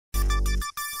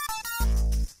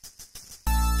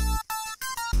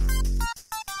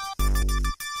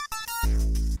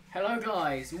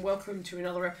guys, and welcome to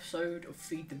another episode of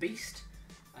Feed the Beast.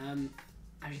 As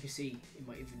you can see in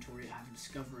my inventory, I have a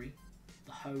discovery,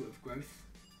 the Hoe of Growth.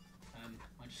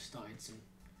 I just started some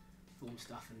form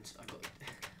stuff and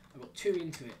I got 2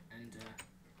 into it and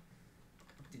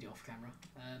did it off camera,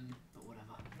 but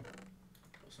whatever.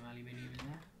 Got some aluminium in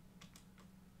there.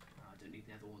 I don't need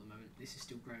nether ore at the moment. This is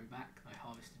still growing back. I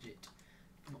harvested it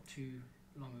not too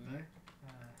long ago.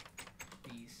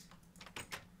 These.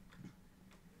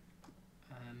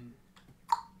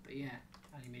 But yeah,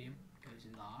 aluminium goes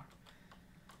in there.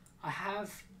 I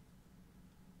have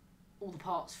all the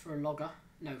parts for a logger,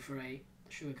 no, for a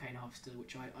sugarcane harvester,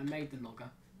 which I made the logger,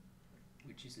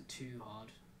 which isn't too hard.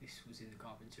 This was in the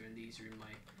carpenter, and these are in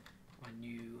my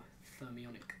new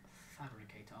thermionic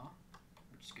fabricator,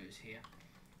 which goes here.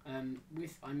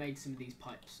 I made some of these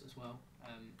pipes as well,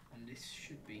 and this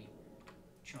should be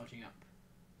charging up.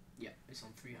 Yeah, it's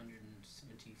on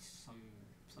 370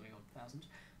 something odd thousand,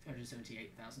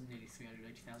 378,000, nearly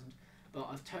 380,000. But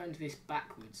I've turned this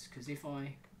backwards because if the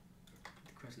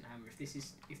crescent hammer,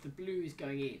 if the blue is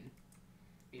going in,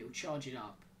 it will charge it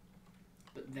up,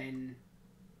 but then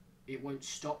it won't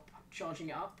stop charging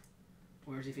it up.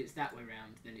 Whereas if it's that way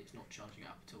round, then it's not charging it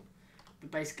up at all.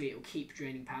 But basically, it will keep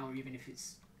draining power even if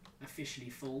it's officially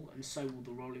full, and so will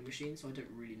the rolling machine. So I don't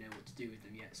really know what to do with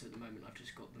them yet. So at the moment, I've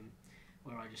just got them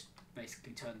where I just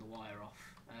basically turn the wire off,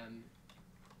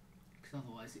 because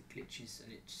otherwise it glitches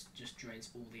and it just drains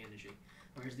all the energy.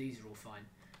 Whereas these are all fine.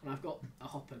 And I've got a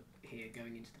hopper here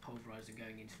going into the pulverizer,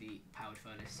 going into the powered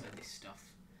furnace. So this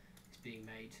stuff is being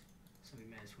made. So we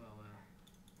may as well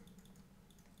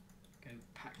go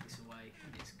pack this away.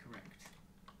 It is correct.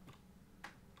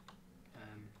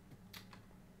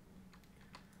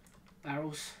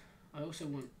 Barrels. I also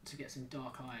want to get some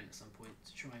dark iron at some point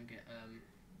to try and get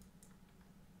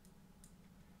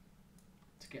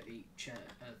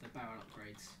the barrel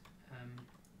upgrades.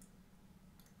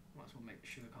 Might as well make the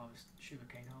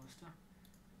sugarcane harvester.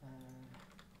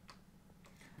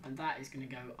 And that is going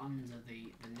to go under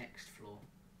the next floor.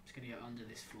 It's going to go under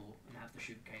this floor and have the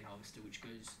sugarcane harvester, which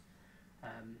goes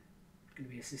going to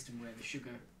be a system where the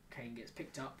sugarcane gets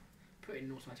picked up, put in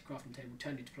an automatic crafting table,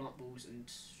 turned into plant balls, and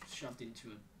shoved into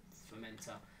a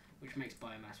fermenter, which makes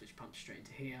biomass, which pumps straight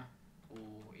into here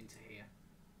or into here.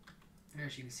 And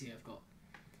as you can see, I've got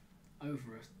I've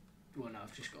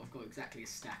got exactly a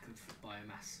stack of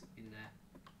biomass in there,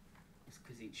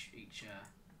 because each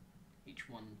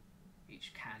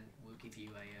can will give you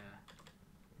a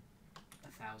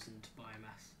 1,000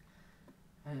 biomass.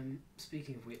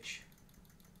 Speaking of which,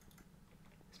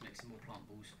 let's make some more plant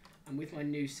balls. And with my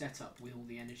new setup, with all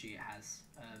the energy it has,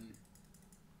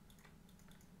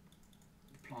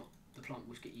 the plant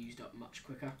balls get used up much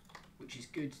quicker, which is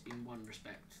good in one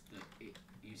respect, that it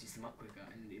uses them up quicker,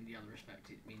 and in the other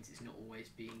respect it means it's not always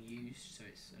being used, so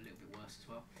it's a little bit worse as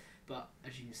well. But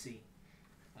as you can see,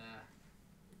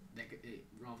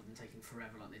 rather than taking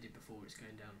forever like they did before, it's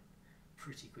going down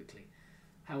pretty quickly.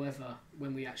 However,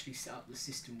 when we actually set up the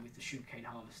system with the sugarcane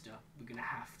harvester, we're going to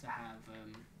have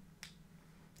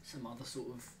some other sort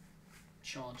of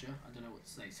charger, I don't know what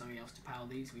to say, something else to power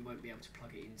these. We won't be able to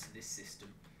plug it into this system,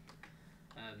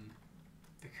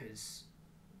 because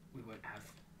we won't have,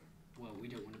 well, we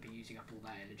don't want to be using up all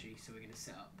that energy, so we're going to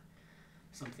set up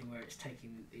something where it's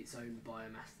taking its own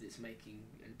biomass that it's making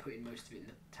and putting most of it in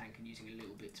the tank and using a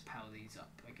little bit to power these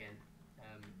up again.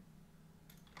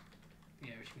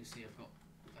 Yeah, as you can see, I've got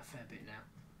a fair bit now.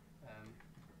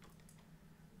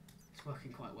 It's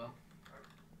working quite well,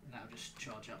 and that'll just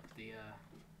charge up the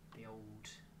old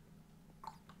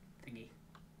thingy,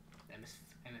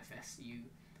 MFSU,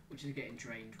 which is getting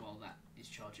drained while that is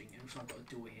charging. And also I've got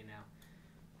a door here now,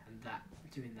 and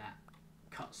doing that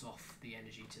cuts off the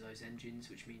energy to those engines,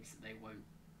 which means that they won't,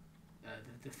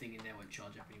 the thing in there won't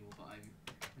charge up anymore. But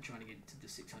I'm trying to get to the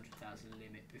 600,000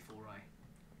 limit before I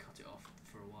cut it off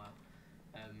for a while.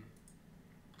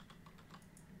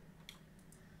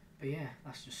 But yeah,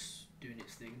 that's just doing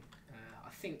its thing. I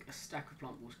think a stack of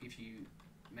plant balls gives you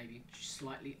maybe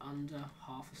slightly under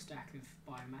half a stack of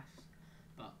biomass,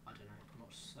 but I don't know, I'm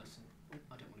not certain. Oh,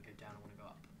 I don't want to go down, I want to go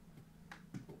up.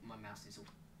 Oh, my mouse is all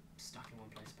stuck in one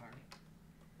place apparently.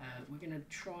 We're going to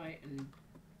try and,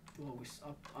 well,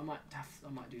 I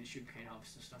might do the sugarcane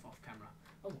harvester stuff off camera.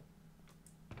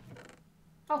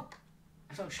 Oh,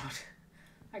 a dog shot.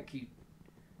 Thank you,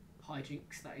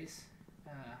 Hijinks, that is.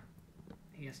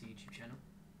 He has a YouTube channel.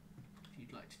 If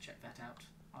you'd like to check that out,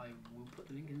 I will put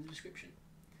the link in the description.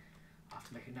 I have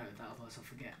to make a note of that, otherwise I'll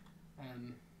forget. I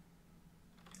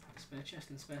have a spare chest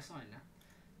and a spare sign now.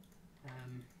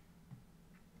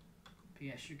 But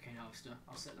yeah, sugarcane harvester,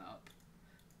 I'll set that up.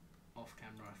 off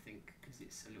camera, I think, because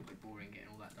it's a little bit boring getting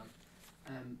all that done.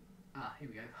 Here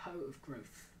we go. Hoe of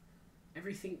growth.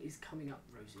 Everything is coming up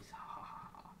roses. Ha ha ha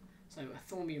ha. So a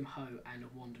thormium hoe and a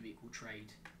wand of equal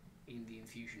trade in the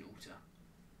infusion altar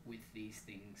with these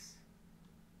things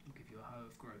will give you a hoe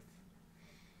of growth.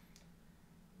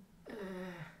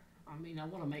 I mean, I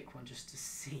want to make one just to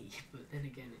see, but then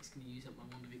again, it's going to use up my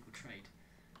wand of equal trade.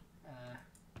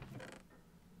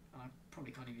 I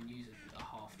probably can't even use a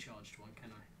half-charged one,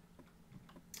 can I?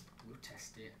 We'll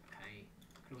test it. Okay,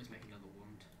 I can always make another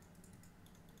wand.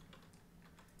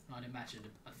 I'd imagine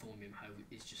a thormium hoe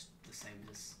is just the same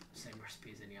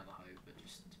recipe as any other hoe, but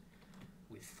just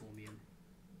with thormium.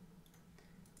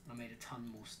 I made a ton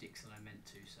more sticks than I meant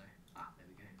to, so there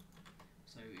we go.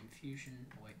 So infusion.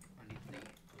 Oh wait, I need the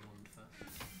wand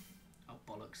first. Oh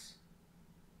bollocks!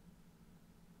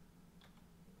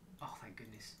 Oh thank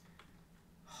goodness!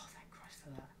 Oh thank Christ for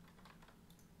that!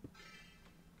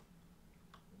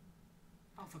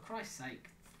 Oh for Christ's sake!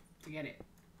 Forget it.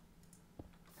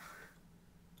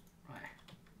 Right.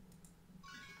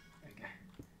 There we go.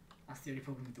 That's the only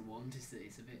problem with the wand, is that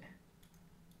it's a bit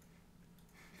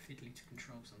fiddly to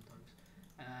control sometimes.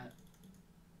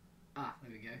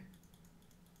 There we go.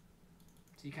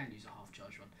 So you can use a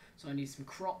half-charged one. So I need some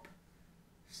crop,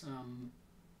 some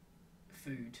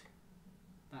food.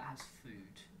 That has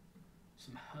food.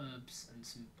 Some herbs and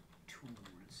some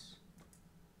tools.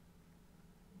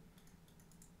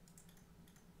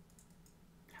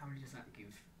 How many does that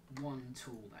give? One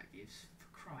tool that gives. For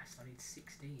Christ, I need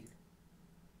 16.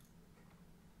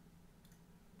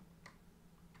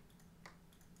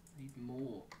 I need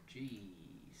more.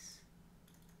 Jeez.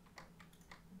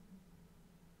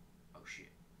 Oh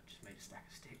shit, I just made a stack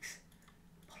of sticks.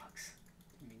 Bollocks.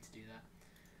 Didn't mean to do that.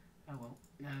 Oh well.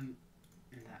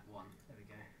 That one. There we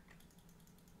go.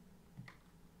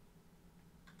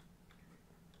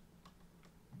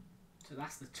 So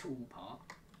that's the tool part.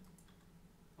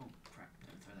 Oh crap,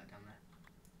 don't throw that down there.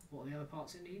 What are the other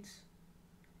parts it needs?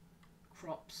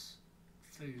 Crops,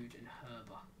 food and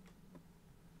herba.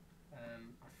 I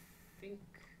think...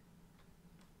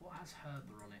 What has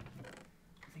herba on it?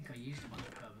 I think I used a bunch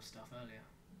of herba stuff earlier.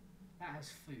 That has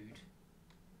food.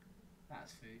 That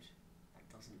has food. That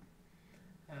doesn't.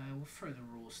 We'll throw the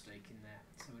raw steak in there.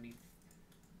 So we need...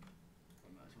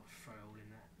 We might as well throw it all in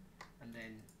there. And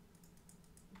then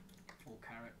 4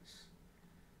 carrots.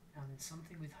 And then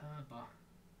something with herba.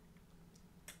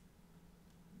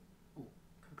 Oh,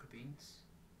 cocoa beans.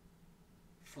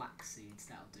 Flax seeds,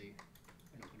 that'll do.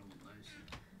 We're not going to want those.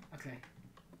 Okay.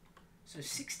 So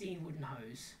 16 wooden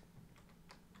hoes.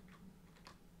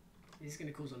 This is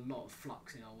going to cause a lot of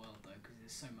flux in our world though, because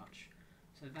there's so much.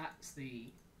 So that's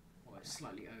the... Well, it's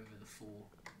slightly over the 4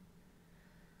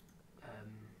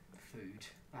 food.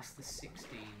 That's the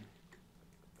 16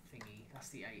 thingy. That's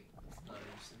the 8 of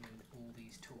those. And then all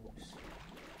these tools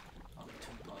are the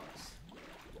tool parts.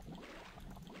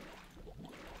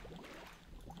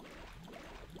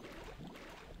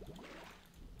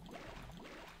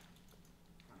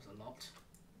 That was a lot.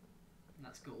 And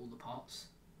that's got all the parts.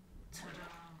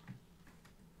 Ta-da!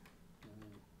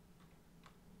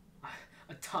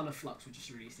 A ton of flux was just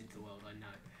released into the world, I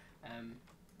know.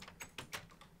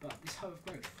 But this hoe of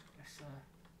growth, let's, I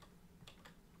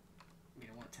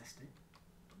want to test it.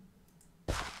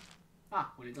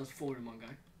 Well it does 4 in one go.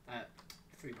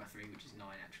 3 by 3, which is 9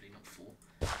 actually, not 4.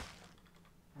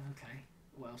 Okay,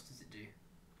 what else does it do?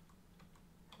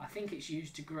 I think it's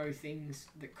used to grow things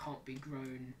that can't be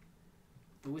grown.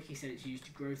 The wiki said it's used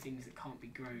to grow things that can't be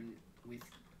grown with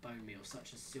bone meal,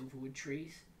 such as silverwood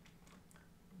trees.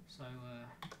 So,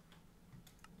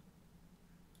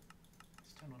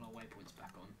 let's turn all our waypoints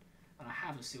back on. And I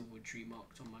have a silverwood tree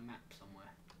marked on my map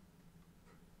somewhere.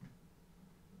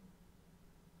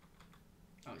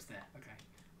 Oh, it's there, okay.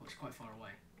 Well, it's quite far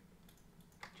away.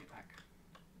 Jetpack.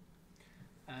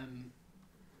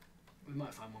 We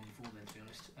might find one before then, to be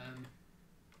honest.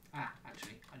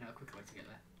 Actually, I know a quicker way to get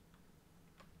there.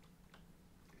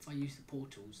 If I use the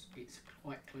portals, it's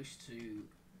quite close to...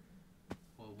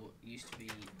 Well, what used to be,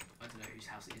 I don't know whose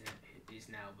house it is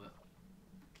now, but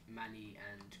Manny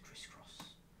and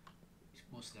Crisscross. It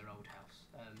was their old house.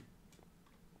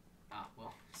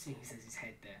 Well, seeing as there's his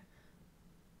head there,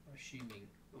 I'm assuming...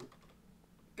 Oh,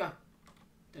 go!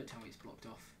 Don't tell me it's blocked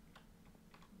off.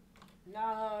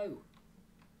 No!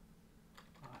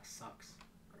 Oh, that sucks.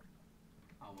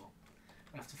 Oh well,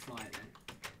 we'll have to fly it then.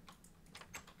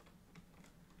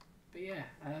 But yeah,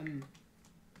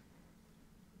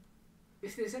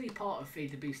 if there's any part of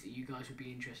Feed the Beast that you guys would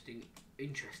be interested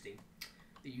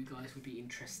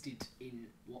in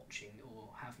watching or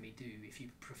have me do, if you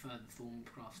prefer the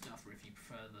Thorncraft stuff or if you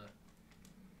prefer the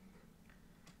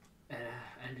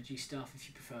energy stuff, if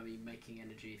you prefer me making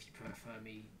energy, if you prefer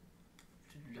me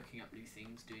looking up new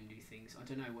things, doing new things. I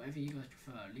don't know, whatever you guys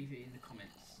prefer, leave it in the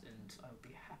comments, and I would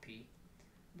be happy,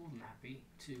 more than happy,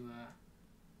 to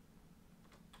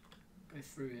go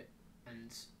through it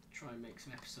and try and make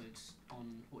some episodes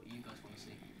on what you guys want to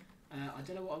see. I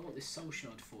don't know what I want this soul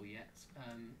shard for yet.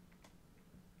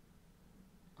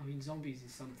 I mean, zombies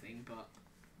is something, but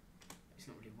it's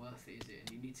not really worth it, is it?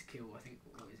 And you need to kill, I think,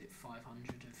 what is it, 500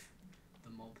 of the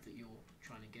mob that you're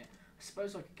trying to get. I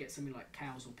suppose I could get something like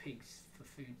cows or pigs for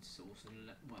food source, and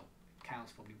well,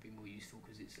 cows probably would be more useful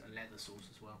because it's a leather source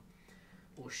as well,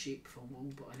 or sheep for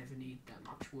wool, but I never need that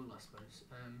much wool, I suppose.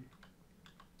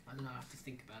 I don't know, I have to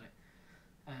think about it.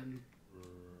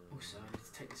 Also, I need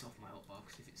to take this off my hotbar,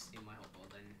 because if it's in my hotbar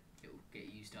then it will get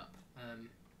used up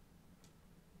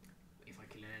if I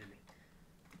kill an enemy.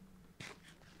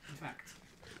 In fact,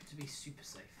 to be super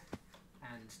safe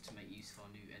and to make use of our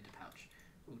new ender pouch,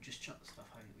 we'll just chuck the stuff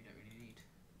home that we don't really need.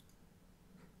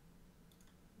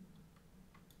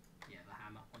 Yeah, the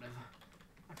hammer, whatever.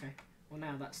 Okay, well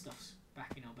now that stuff's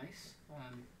back in our base,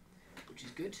 which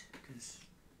is good, because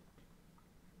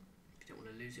you don't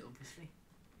want to lose it, obviously.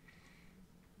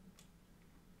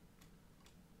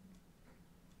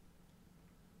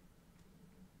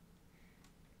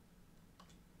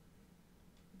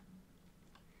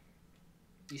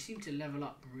 You seem to level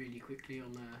up really quickly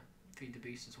on Feed the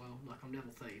Beast as well. Like, I'm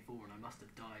level 34 and I must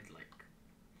have died like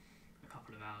a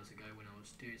couple of hours ago when I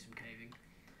was doing some caving.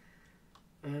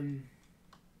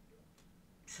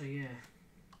 So yeah.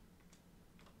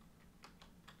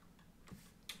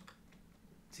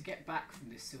 To get back from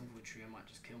this silver tree, I might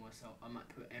just kill myself. I might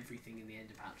put everything in the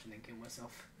ender pouch and then kill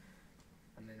myself.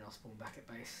 And then I'll spawn back at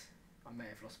base. I may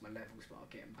have lost my levels, but I'll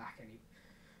get them back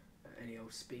any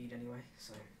old speed anyway,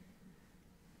 so...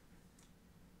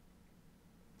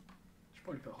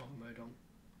 Probably put hover mode on.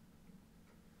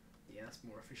 Yeah, that's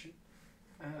more efficient.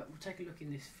 We'll take a look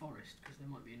in this forest, because there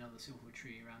might be another silver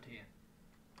tree around here.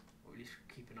 Or at least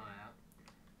keep an eye out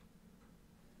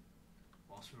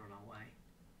whilst we're on our way.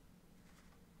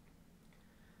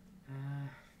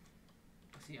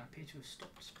 I see I appear to have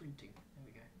stopped sprinting. There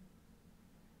we go.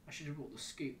 I should have brought the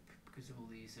scoop because of all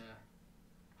these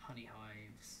honey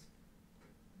hives.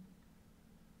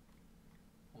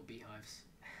 Or beehives,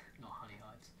 not honey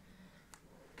hives.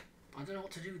 I don't know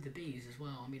what to do with the bees as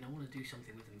well. I mean, I want to do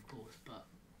something with them, of course, but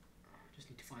I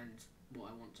just need to find what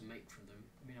I want to make from them.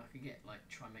 I mean, I could get, like,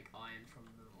 try and make iron from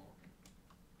them, or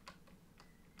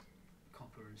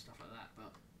copper and stuff like that,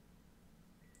 but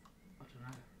I don't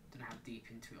know. I don't know how deep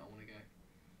into it I want to go.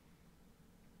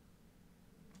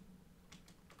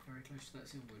 Very close to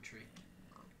that silver tree.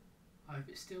 I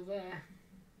hope it's still there.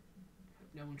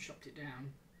 Hope no one chopped it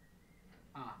down.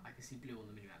 Ah, I can see blue on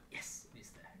the minimap. Yes, it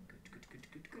is there. Good, good, good,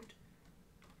 good, good.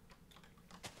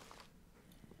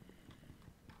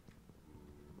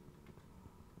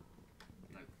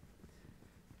 No.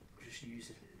 We'll just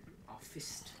use our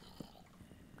fist.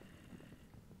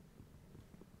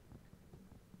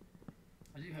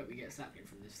 I do hope we get a sapling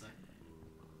from this though.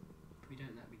 If we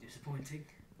don't, that'd be disappointing.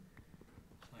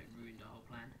 It's like ruined our whole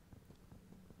plan.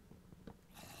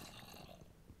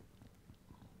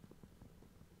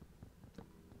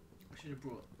 I should have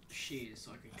brought shears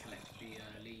so I could collect the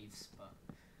leaves, but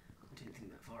I didn't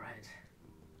think that far ahead.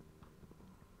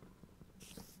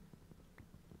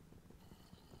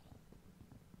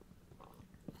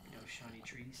 No shiny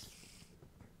trees.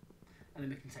 And then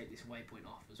we can take this waypoint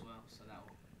off as well, so that'll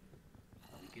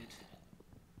be good.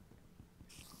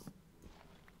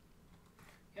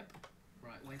 Yep.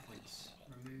 Right, waypoints.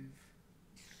 Remove.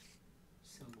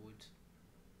 Silverwood.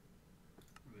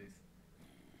 Remove.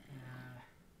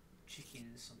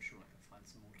 Chickens, I'm sure I can find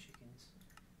some more chickens.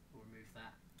 We'll remove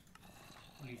that.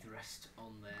 We'll leave the rest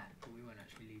on there, but we won't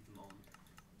actually leave them on.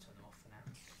 I'll turn them off for now.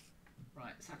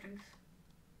 Right, saplings.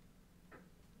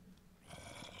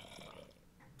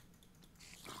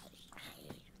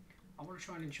 I want to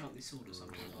try and enchant this sword or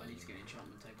something, but I need to get an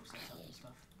enchantment table set up and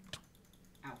stuff.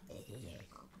 Ow.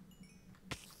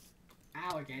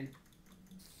 Ow again.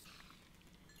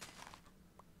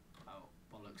 Oh,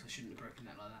 bollocks, I shouldn't have broken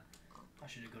that like that. I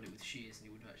should have got it with shears and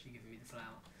it would have actually given me the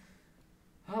flower.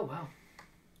 Oh well.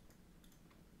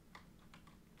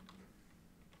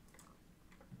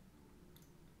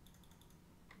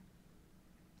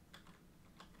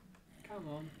 Come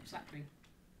on, sapling.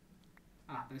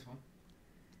 Ah, there's one.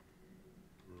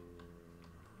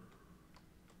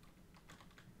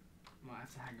 Might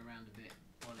have to hang around a bit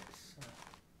while it's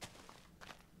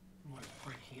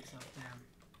breaking itself down.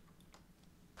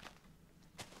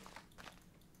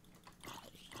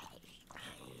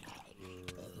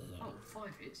 Oh, 5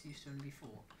 hits. It used to only be 4.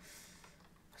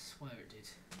 I swear it did.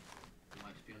 It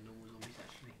might just be on normal zombies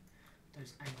actually.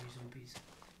 Those angry zombies.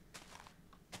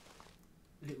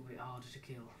 A little bit harder to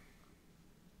kill.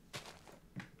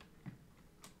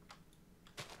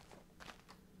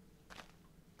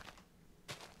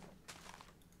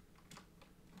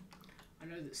 I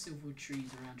know that silverwood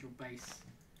trees around your base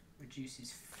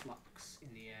reduces flux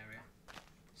in the area,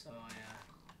 so I'll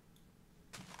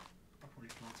probably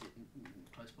plant it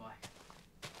close by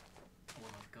the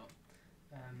one I've got.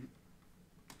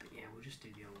 But yeah, we'll just do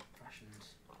the old-fashioned.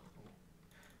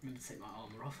 Remember to take my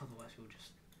armour off, otherwise we'll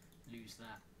just lose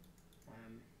that.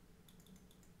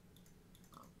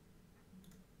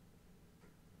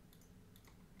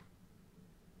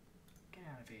 Get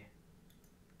out of here.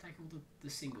 Take all the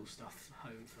single stuff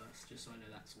home first, just so I know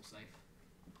that's all safe.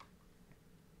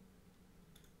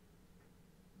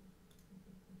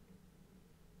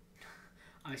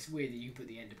 Oh, it's weird that you can put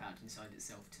the ender pouch inside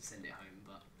itself to send it home,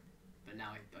 but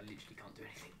now I literally can't do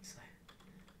anything, so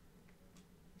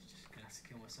it's just gonna have to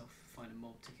kill myself, find a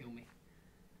mob to kill me.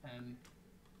 Then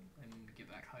when we get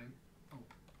back home, oh,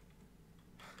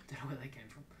 don't know where they came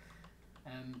from.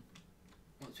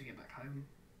 Once we get back home,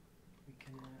 we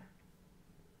can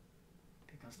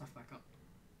pick our stuff back up.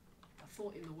 I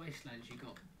thought in the wastelands you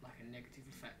got like a negative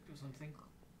effect or something.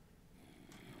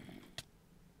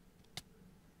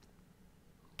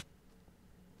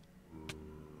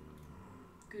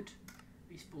 Good.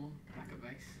 Respawn, back at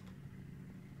base.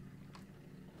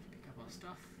 Pick up our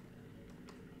stuff.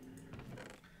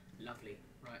 Lovely.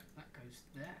 Right, that goes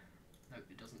there. Nope,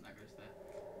 it doesn't, that goes there.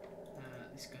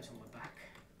 This goes on my back.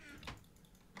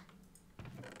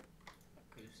 That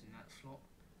goes in that slot.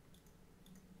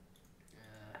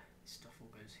 This stuff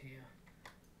all goes here.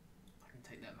 I can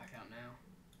take that back out now.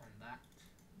 And that.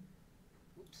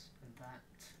 Whoops. And that.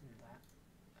 And that.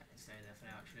 That can stay there for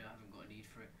now, actually. I haven't got a need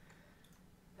for it.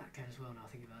 That can as well now I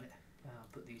think about it. I'll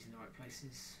put these in the right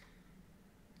places.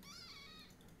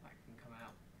 That can come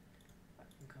out. That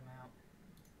can come out.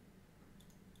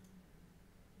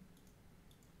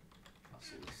 I'll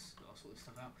sort this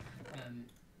stuff out.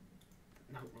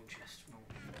 No, wrong chest. Wrong.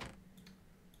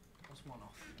 That's one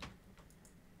off.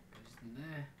 Goes in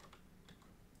there.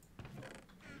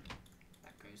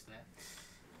 That goes there.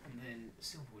 And then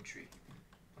silverwood tree.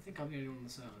 I think I'm the only one on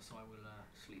the server, so I will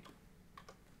sleep.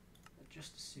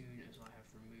 Just as soon as I have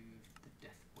removed the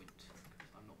death point,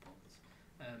 because I'm not bothered.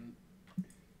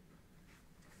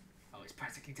 Oh, it's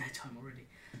practically daytime already.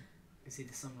 You can see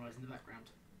the sunrise in the background.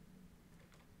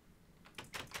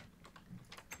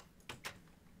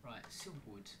 Right,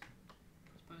 silverwood.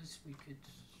 I suppose we could.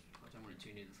 I don't want it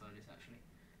too near the furnace actually.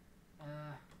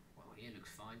 Well, here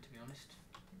looks fine to be honest.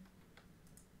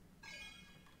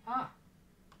 Ah!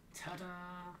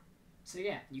 Ta-da! So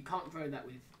yeah, you can't grow that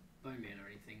with bone meal or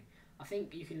anything. I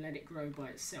think you can let it grow by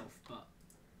itself, but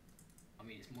I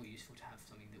mean it's more useful to have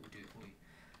something that will do it for you.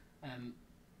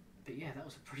 But yeah, that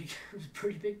was a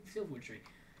pretty big silverwood tree,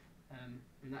 and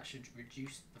that should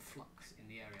reduce the flux in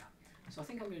the area. So I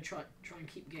think I'm going to try and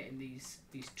keep getting these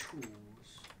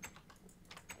tools,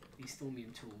 these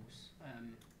thormium tools,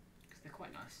 because they're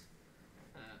quite nice.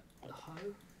 The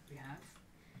hoe we have,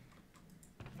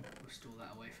 we'll store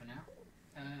that away for now.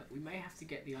 We may have to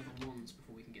get the other ones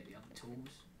before we can get the other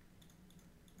tools.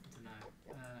 I don't know.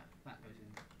 That goes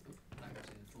in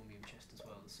the thormium chest as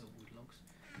well, the silverwood logs.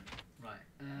 Right.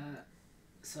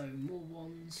 So more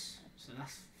wands. So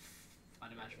that's,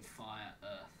 I'd imagine, fire,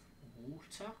 earth,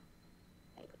 water,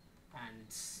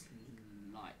 and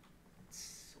light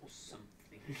or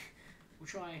something. We'll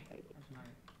try. I don't know.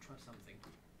 Try something.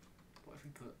 What if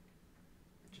we put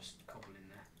just cobble in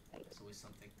there? That's always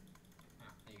something.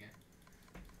 Ah, there you go.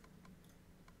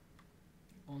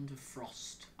 Wand of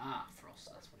frost. Ah, frost,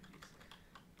 that's what it is.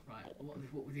 Right,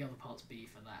 what would the other parts be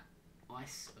for that?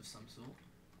 Ice of some sort?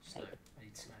 Snow. I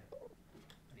need snow.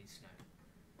 I need snow.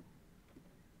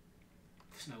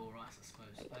 Snow or ice, I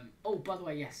suppose. Oh, by the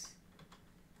way, yes.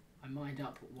 I mined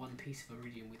up one piece of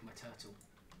iridium with my turtle.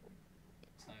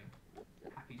 So,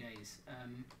 happy days.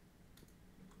 I'm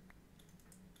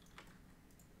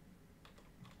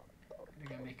gonna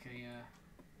go make a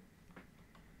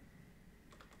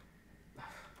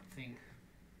thing.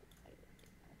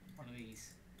 One of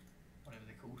these, whatever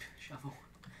they're called, shovel.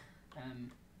 I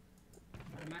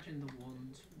imagine the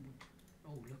wand would.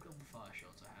 Oh, look at all the fire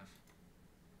shots I have.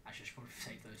 Actually, I should probably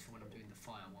save those for when I'm doing the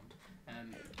fire wand.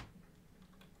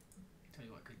 Tell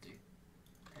you what I could do.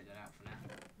 Take that out for now,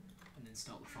 and then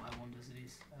start the fire wand as it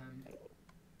is.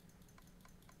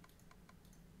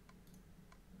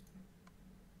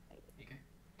 There you go.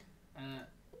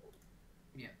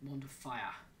 Yeah, wand of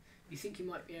fire. You think you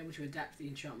might be able to adapt the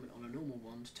enchantment on a normal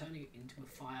wand, turning it into a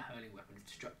fire-hurling weapon of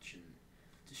destruction.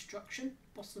 Destruction?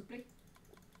 Possibly?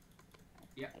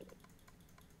 Yep.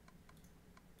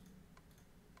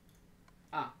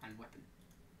 Ah, and weapon.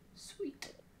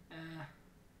 Sweet. We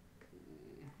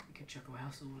could chuck away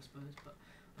our sword, I suppose, but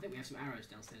I think we have some arrows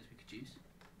downstairs we could use.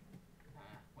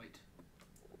 Wait.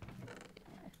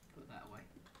 Put that away.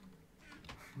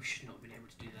 We should not have been able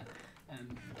to do that.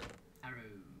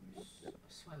 Arrows. I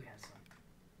swear we had some.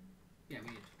 Yeah,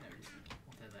 we did. There it is.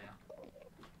 Oh, there they are.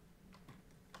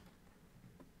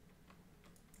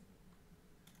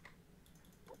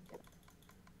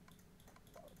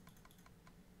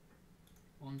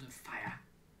 Wand of fire.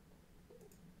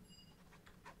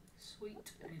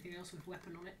 Sweet. Anything else with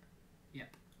weapon on it?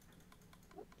 Yep.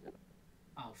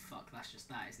 Oh fuck, that's just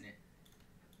that, isn't it?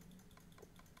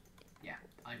 Yeah,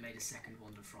 I made a second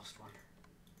Wand of Frost one.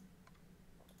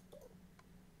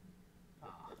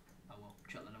 Ah, oh well,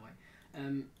 chuck that away.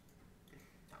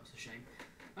 That was a shame.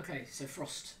 Okay, so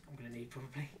Frost I'm going to need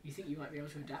probably. You think you might be able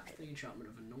to adapt the enchantment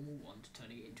of a normal wand,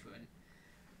 turning it into an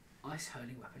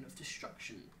ice-hurling weapon of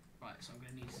destruction. Right, so I'm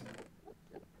going to need some...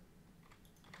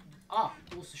 Ah!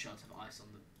 Also shards have ice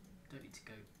on them. Don't need to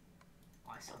go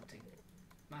ice hunting.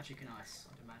 Magic and ice,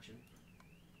 I'd imagine.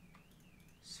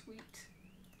 Sweet.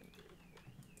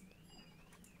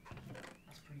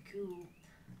 That's pretty cool.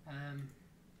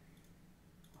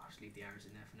 I'll just leave the arrows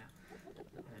in there for now.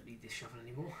 I don't need this shovel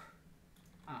anymore.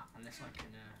 Ah, unless I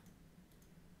can...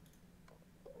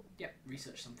 Yep,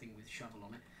 research something with shovel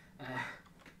on it.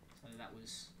 So that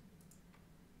was...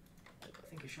 I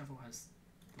think a shovel has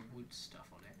the wood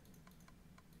stuff on it.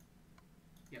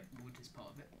 Yep, wood is part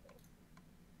of it.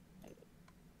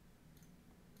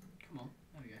 Come on,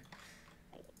 there we go.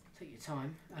 Take your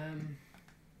time.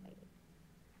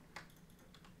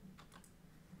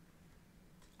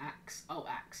 Axe. Oh,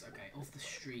 axe. Okay, of the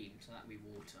stream, so that'd be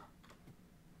water.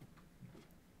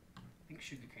 I think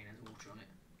sugarcane has water on it.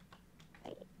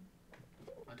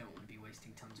 I don't want to be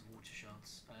wasting tons of water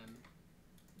shards.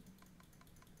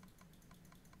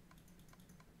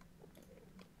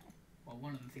 Well,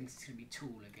 one of the things is going to be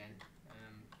tool again.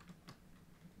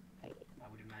 I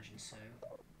would imagine so.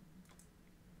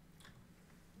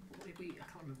 What did we... I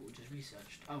can't remember what we just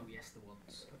researched. Oh, yes, the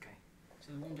wands. Okay.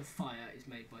 So the Wand of Fire is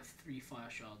made by 3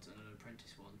 fire shards and an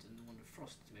apprentice wand, and the Wand of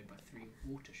Frost is made by 3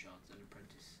 water shards and an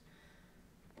apprentice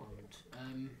wand.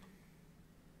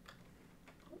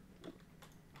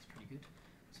 That's pretty good.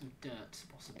 Some dirt,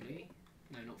 possibly.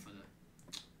 No, not for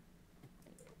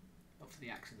the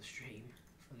axe of the stream.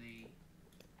 For the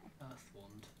earth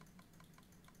wand.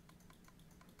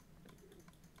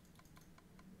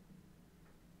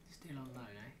 Still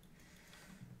unknown, eh?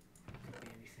 Could be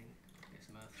anything. Get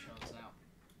some earth shards out.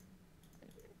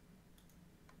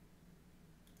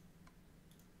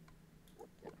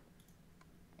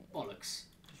 Bollocks.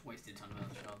 Just wasted a ton of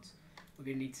earth shards. We're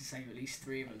going to need to save at least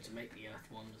 3 of them to make the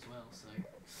earth wand as well, so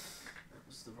that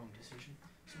was the wrong decision.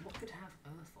 So what could have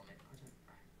earth on it?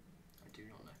 I do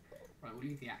not know. Right, we'll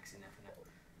leave the axe in there for now.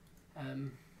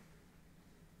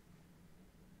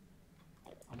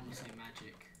 I want to say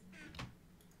magic.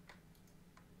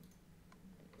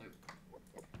 Nope.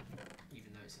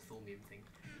 Even though it's a Thormium thing.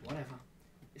 Whatever.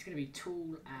 It's going to be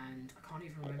tool and... I can't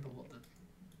even remember what the...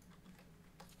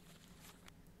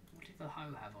 What did the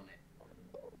hoe have on it?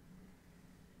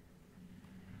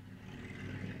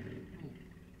 Ooh.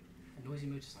 A noisy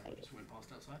motorcycle just went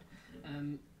past outside.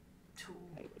 Tool...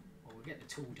 Well, we'll get the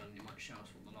tool done, it might show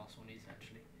us what the last one is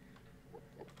actually.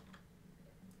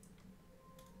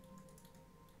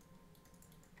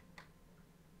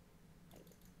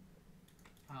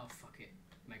 Oh, fuck it.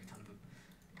 Make a ton of them.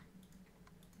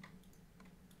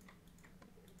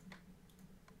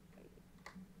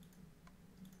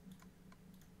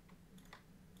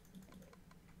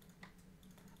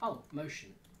 Oh,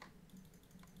 motion.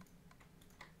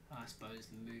 I suppose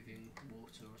the moving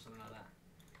water or something like that.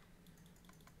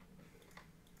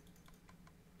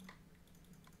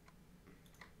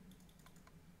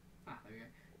 Ah, there we go.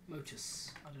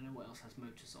 Motus. I don't know what else has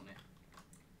motus on it.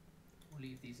 We'll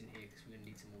leave these in here because we're going to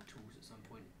need some more tools at some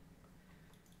point.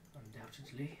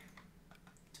 Undoubtedly.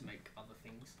 To make other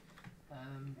things.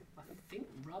 I think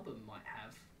rubber might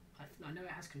have... I know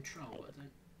it has control, but I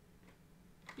don't...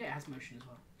 Yeah, it has motion as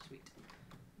well. Sweet.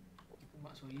 We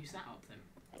might as well use that up then.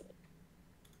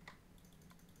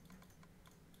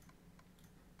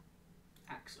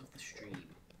 Axe of the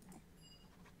stream.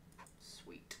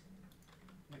 Sweet.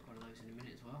 Make one of those in a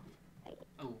minute as well.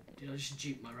 Oh, did I just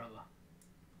dupe my rubber?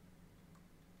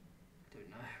 I don't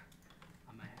know.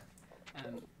 I may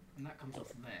have. And that comes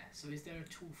off there. So is there a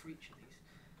tool for each of these?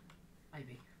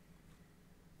 Maybe.